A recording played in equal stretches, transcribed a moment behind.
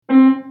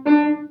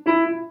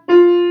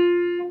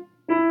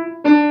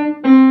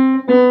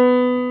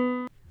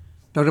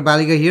Dr.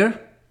 Baliga here.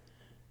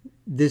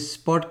 This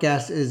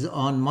podcast is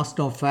on must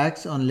know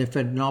facts on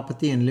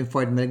lymphadenopathy and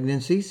lymphoid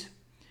malignancies.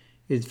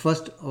 It's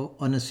first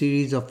on a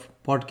series of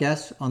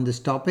podcasts on this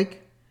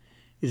topic.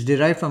 It's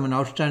derived from an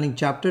outstanding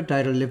chapter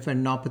titled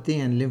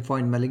Lymphadenopathy and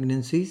Lymphoid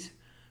Malignancies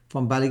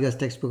from Baliga's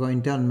textbook on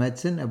internal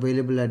medicine,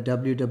 available at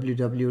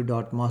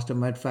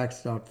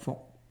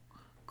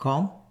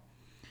www.mastermedfacts.com.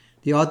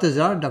 The authors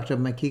are Dr.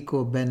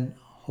 Makiko Ben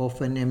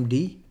Hoffen,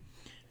 MD,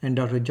 and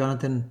Dr.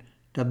 Jonathan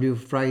W.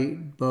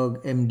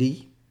 Friedberg,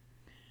 MD.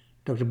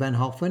 Dr. Ben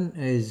Hoffen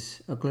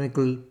is a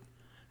clinical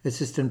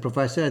assistant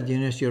professor at the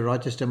University of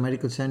Rochester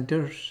Medical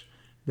Center's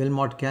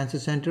Wilmot Cancer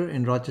Center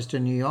in Rochester,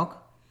 New York.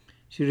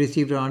 She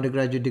received her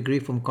undergraduate degree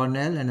from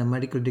Cornell and a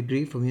medical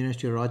degree from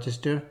University of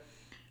Rochester,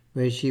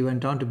 where she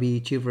went on to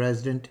be chief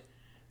resident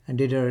and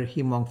did her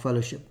Hem-Onc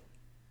fellowship.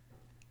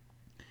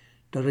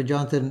 Dr.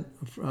 Jonathan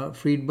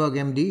Friedberg,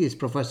 MD, is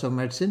professor of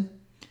medicine,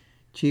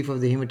 chief of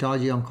the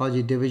Hematology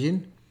Oncology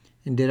Division,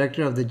 and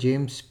director of the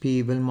James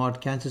P.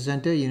 Wilmot Cancer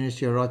Center,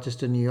 University of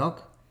Rochester, New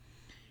York.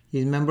 He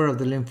is member of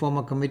the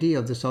Lymphoma Committee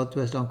of the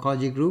Southwest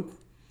Oncology Group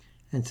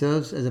and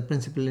serves as a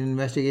principal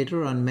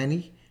investigator on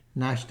many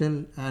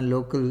national and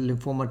local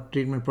lymphoma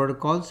treatment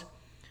protocols,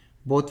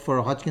 both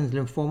for Hodgkin's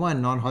lymphoma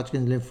and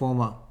non-Hodgkin's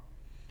lymphoma.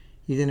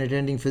 He is an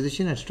attending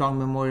physician at Strong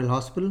Memorial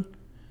Hospital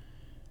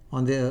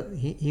on the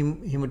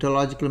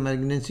hematological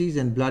malignancies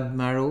and blood,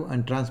 marrow,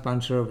 and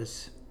transplant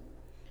service.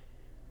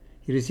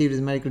 He received his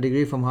medical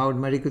degree from Harvard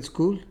Medical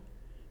School,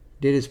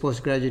 did his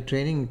postgraduate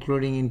training,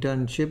 including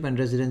internship and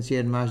residency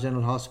at Mass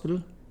General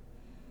Hospital,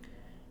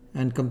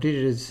 and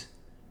completed his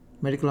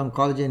medical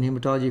oncology and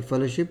hematology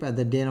fellowship at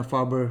the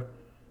Dana-Farber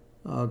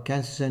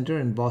Cancer Center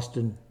in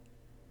Boston.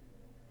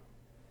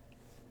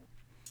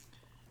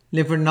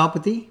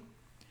 Lymphadenopathy.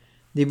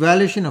 The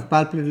evaluation of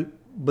palpable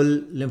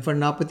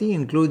lymphadenopathy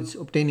includes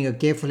obtaining a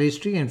careful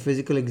history and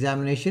physical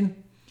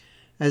examination,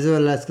 as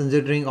well as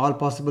considering all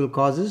possible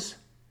causes.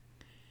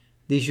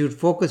 These should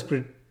focus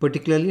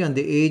particularly on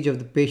the age of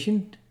the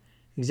patient,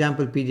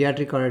 example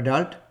pediatric or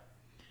adult,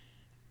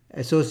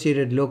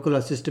 associated local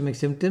or systemic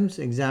symptoms,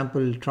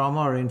 example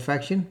trauma or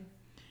infection,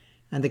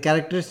 and the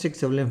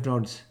characteristics of lymph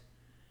nodes,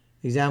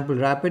 example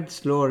rapid,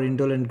 slow, or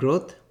indolent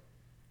growth.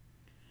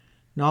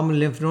 Normal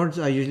lymph nodes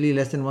are usually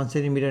less than 1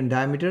 centimeter in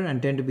diameter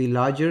and tend to be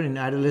larger in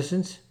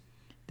adolescence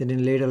than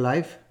in later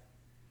life.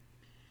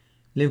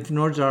 Lymph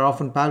nodes are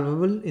often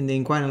palpable in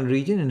the inguinal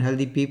region in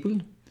healthy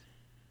people,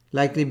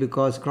 likely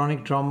because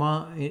chronic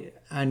trauma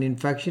and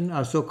infection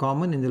are so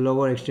common in the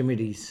lower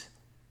extremities.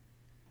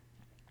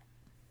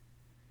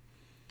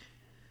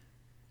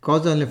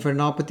 Causes of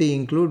lymphadenopathy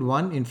include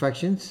 1.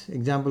 Infections,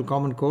 example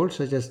common colds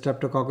such as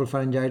streptococcal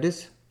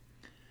pharyngitis,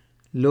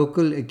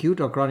 local acute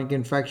or chronic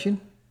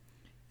infection,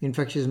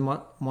 infectious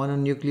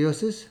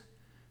mononucleosis,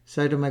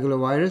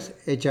 cytomegalovirus,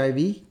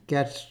 HIV,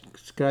 cat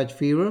scratch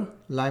fever,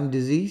 Lyme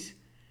disease,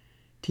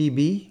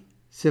 TB,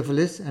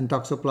 syphilis, and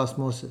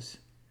toxoplasmosis.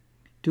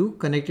 2.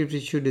 Connective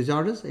tissue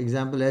disorders,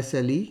 example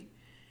SLE,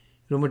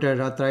 rheumatoid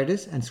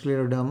arthritis, and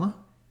scleroderma.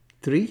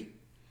 3.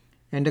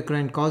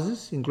 Endocrine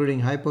causes,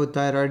 including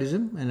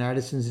hypothyroidism and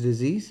Addison's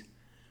disease.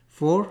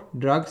 4.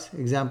 Drugs,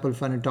 example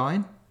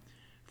phenytoin.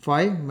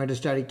 5.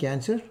 Metastatic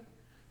cancer.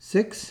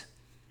 6.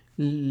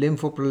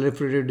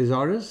 Lymphoproliferative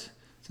disorders,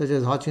 such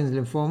as Hodgkin's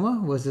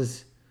lymphoma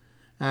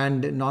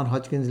and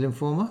non-Hodgkin's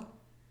lymphoma.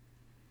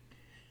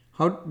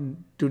 How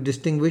to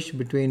distinguish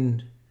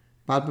between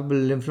palpable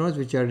lymph nodes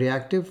which are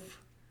reactive,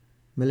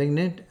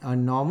 malignant,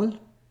 and normal.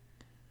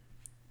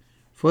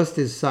 First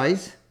is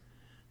size.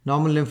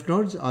 Normal lymph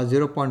nodes are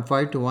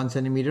 0.5 to 1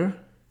 centimeter.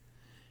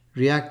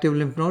 Reactive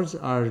lymph nodes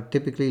are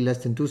typically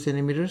less than 2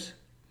 centimeters.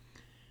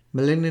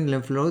 Malignant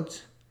lymph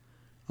nodes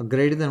are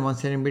greater than 1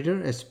 centimeter,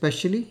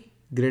 especially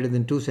greater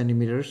than 2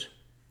 centimeters.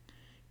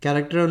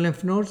 Character of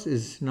lymph nodes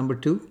is number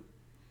 2.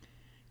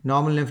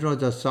 Normal lymph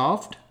nodes are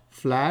soft,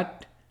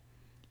 flat,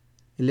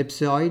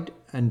 ellipsoid,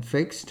 and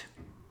fixed,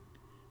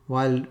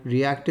 while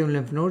reactive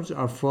lymph nodes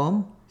are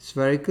firm,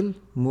 spherical,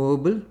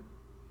 movable,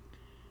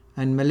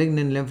 and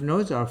malignant lymph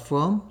nodes are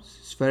firm,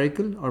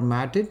 spherical, or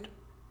matted.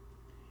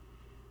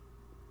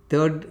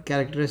 Third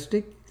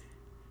characteristic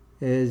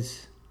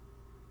is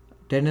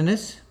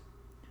tenderness.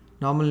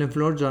 Normal lymph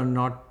nodes are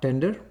not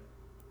tender.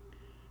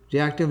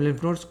 Reactive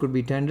lymph nodes could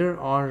be tender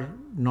or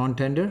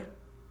non-tender,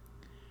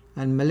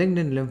 and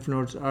malignant lymph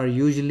nodes are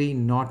usually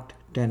not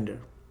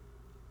tender.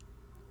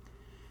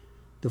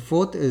 The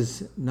fourth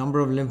is number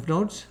of lymph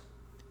nodes.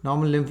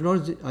 Normal lymph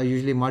nodes are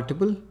usually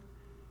multiple.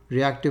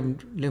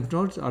 Reactive lymph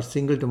nodes are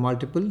single to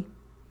multiple,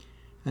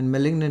 and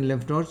malignant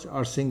lymph nodes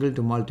are single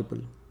to multiple.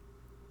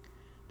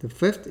 The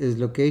fifth is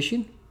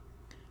location.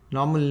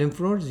 Normal lymph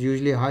nodes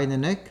usually high in the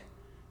neck,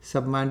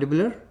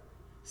 submandibular,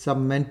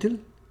 submental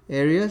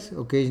areas,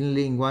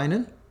 occasionally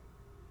inguinal.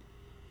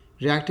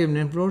 Reactive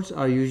lymph nodes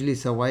are usually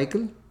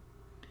cervical.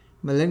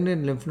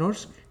 Malignant lymph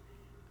nodes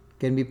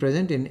can be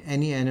present in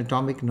any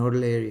anatomic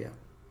nodal area.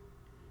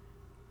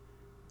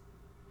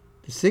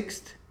 The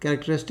sixth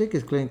characteristic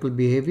is clinical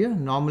behavior.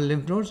 Normal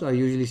lymph nodes are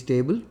usually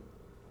stable.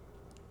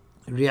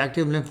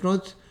 Reactive lymph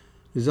nodes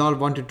resolve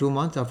 1 to 2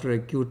 months after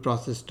acute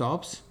process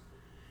stops,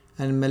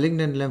 and in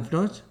malignant lymph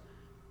nodes,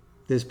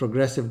 there is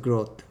progressive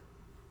growth.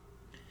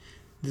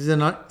 This is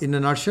in a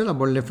nutshell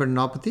about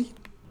lymphadenopathy.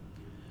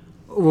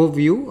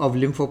 Overview of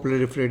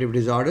lymphoproliferative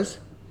disorders.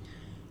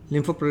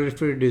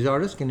 Lymphoproliferative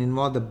disorders can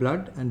involve the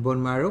blood and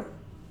bone marrow,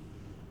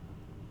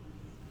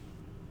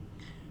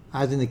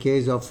 as in the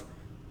case of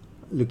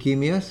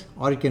leukemias,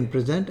 or it can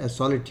present as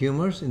solid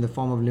tumors in the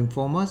form of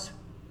lymphomas.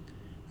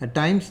 At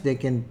times, they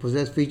can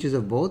possess features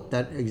of both,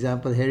 that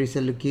example hairy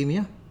cell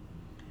leukemia.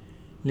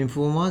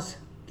 Lymphomas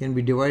can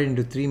be divided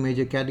into 3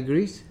 major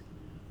categories.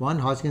 1.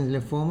 Hodgkin's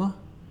lymphoma,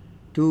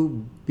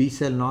 2.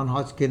 B-cell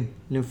non-Hodgkin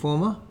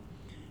lymphoma,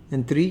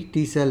 and 3.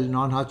 T-cell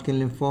non-Hodgkin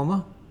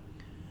lymphoma.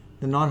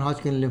 The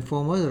non-Hodgkin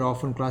lymphomas are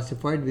often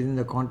classified within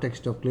the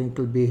context of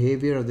clinical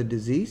behavior of the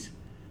disease,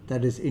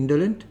 that is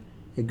indolent,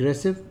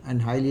 aggressive,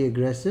 and highly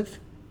aggressive.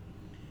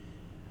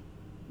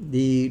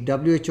 The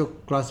WHO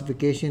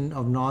classification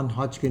of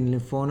non-Hodgkin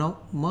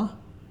lymphoma,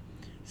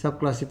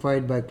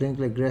 subclassified by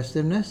clinical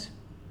aggressiveness,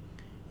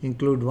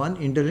 include 1.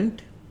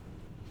 Indolent.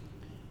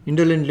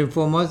 Indolent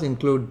lymphomas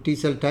include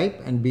T-cell type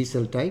and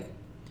B-cell type.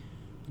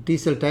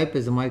 T-cell type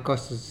is the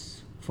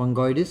mycosis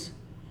fungoides.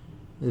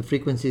 The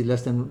frequency is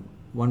less than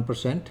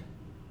 1%.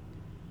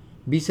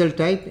 B-cell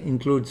type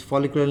includes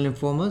follicular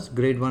lymphomas,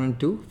 grade 1 and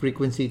 2,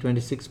 frequency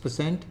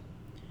 26%.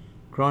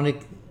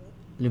 Chronic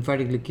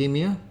lymphatic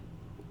leukemia,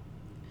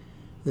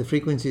 the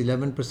frequency is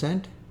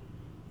 11%.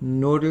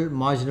 Nodal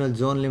marginal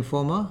zone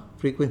lymphoma,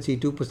 frequency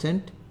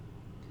 2%.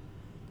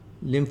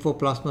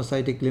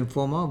 Lymphoplasmacytic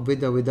lymphoma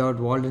with or without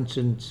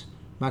Waldenström's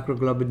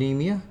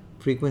macroglobulinemia,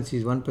 frequency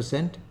is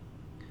 1%.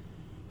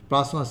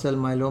 Plasma cell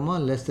myeloma,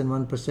 less than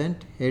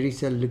 1%. Hairy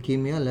cell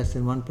leukemia, less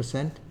than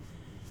 1%.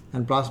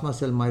 And plasma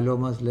cell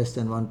myelomas, less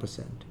than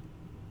 1%.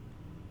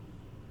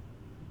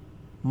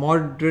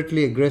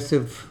 Moderately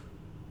aggressive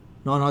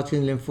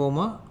non-Hodgkin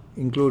lymphoma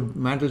include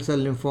mantle cell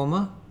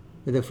lymphoma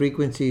with the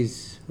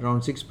frequencies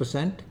around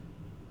 6%.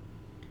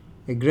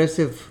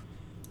 Aggressive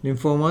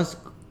lymphomas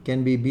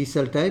can be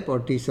B-cell type or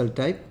T-cell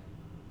type.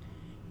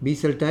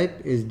 B-cell type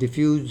is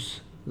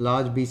diffuse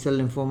large B-cell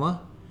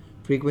lymphoma,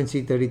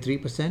 frequency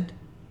 33%.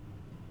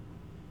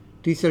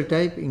 T-cell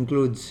type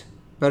includes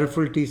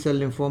peripheral T-cell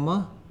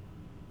lymphoma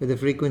with a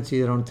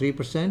frequency around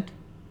 3%,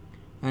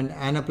 and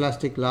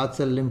anaplastic large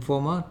cell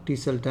lymphoma,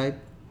 T-cell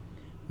type,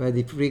 where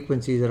the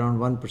frequency is around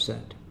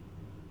 1%.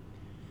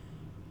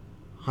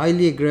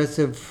 Highly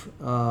aggressive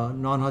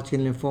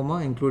non-Hodgkin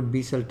lymphoma include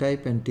B-cell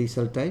type and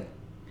T-cell type.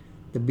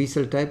 The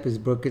B-cell type is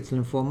Burkitt's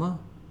lymphoma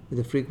with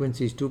the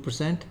frequency is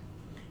 2%,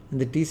 and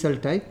the T-cell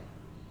type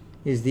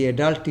is the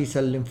adult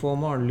T-cell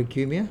lymphoma or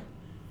leukemia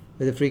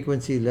with a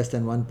frequency less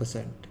than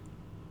 1%.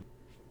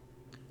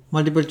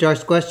 Multiple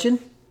choice question.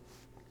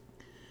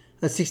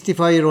 A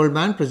 65-year-old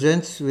man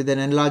presents with an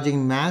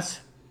enlarging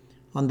mass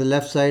on the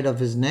left side of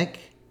his neck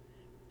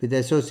with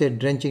associated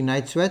drenching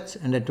night sweats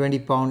and a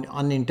 20-pound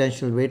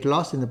unintentional weight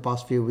loss in the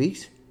past few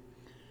weeks.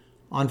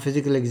 On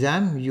physical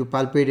exam, you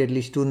palpate at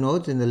least 2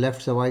 nodes in the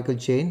left cervical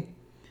chain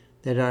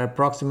that are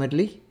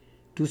approximately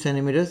 2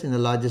 centimeters in the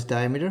largest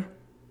diameter.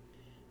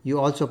 You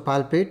also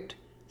palpate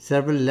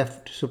several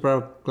left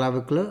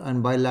supraclavicular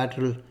and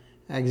bilateral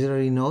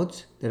axillary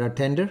nodes that are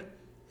tender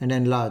and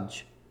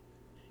enlarged.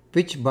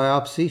 Which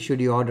biopsy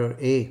should you order?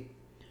 A.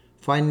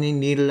 Fine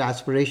needle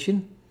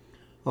aspiration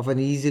of an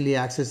easily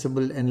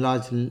accessible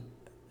enlarged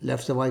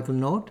left cervical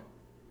node.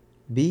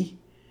 B.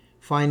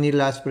 Fine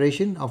needle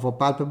aspiration of a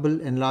palpable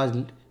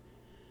enlarged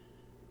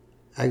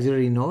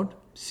axillary node.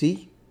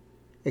 C.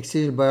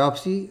 Excisional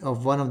biopsy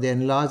of one of the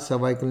enlarged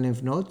cervical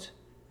lymph nodes.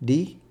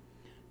 D.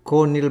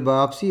 Core needle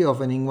biopsy of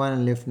an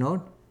inguinal lymph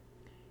node.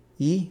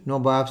 E. No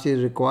biopsy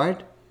is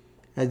required,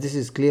 as this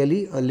is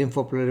clearly a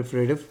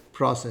lymphoproliferative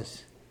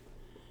process.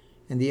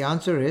 And the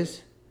answer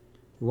is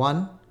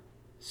 1.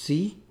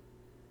 C.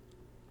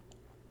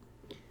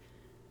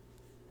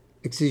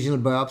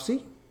 Excisional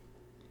biopsy.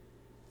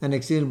 An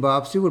excisional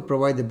biopsy would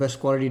provide the best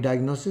quality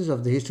diagnosis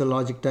of the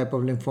histologic type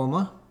of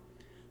lymphoma.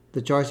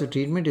 The choice of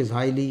treatment is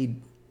highly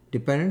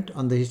dependent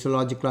on the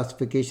histologic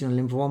classification of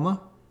lymphoma.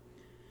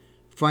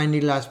 Fine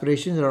needle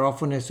aspirations are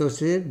often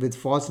associated with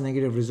false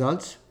negative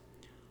results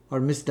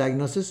or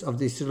misdiagnosis of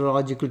the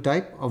histological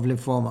type of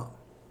lymphoma.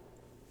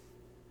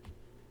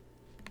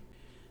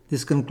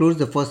 This concludes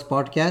the first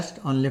podcast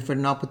on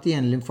lymphadenopathy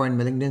and lymphoid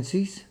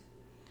malignancies,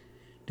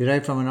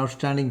 derived from an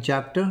outstanding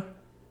chapter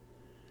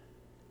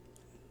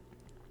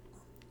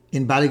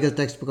in Baliga's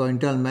textbook of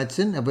internal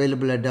medicine,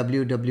 available at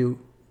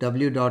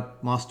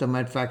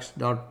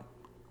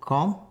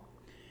www.mastermedfacts.com.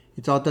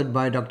 It's authored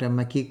by Dr.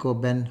 Makiko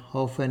Ben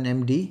Hofen,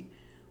 MD,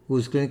 who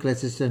is clinical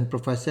assistant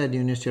professor at the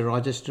University of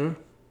Rochester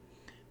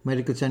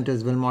Medical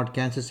Center's Wilmot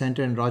Cancer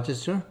Center in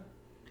Rochester,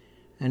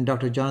 and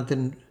Dr.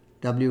 Jonathan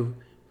W.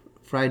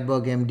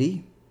 Friedberg,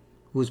 MD,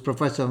 who is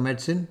professor of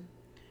medicine,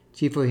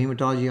 chief of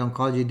hematology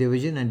oncology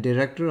division, and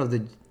director of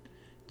the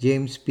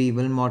James P.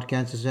 Wilmot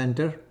Cancer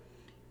Center,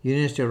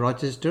 University of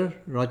Rochester,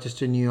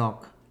 Rochester, New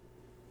York.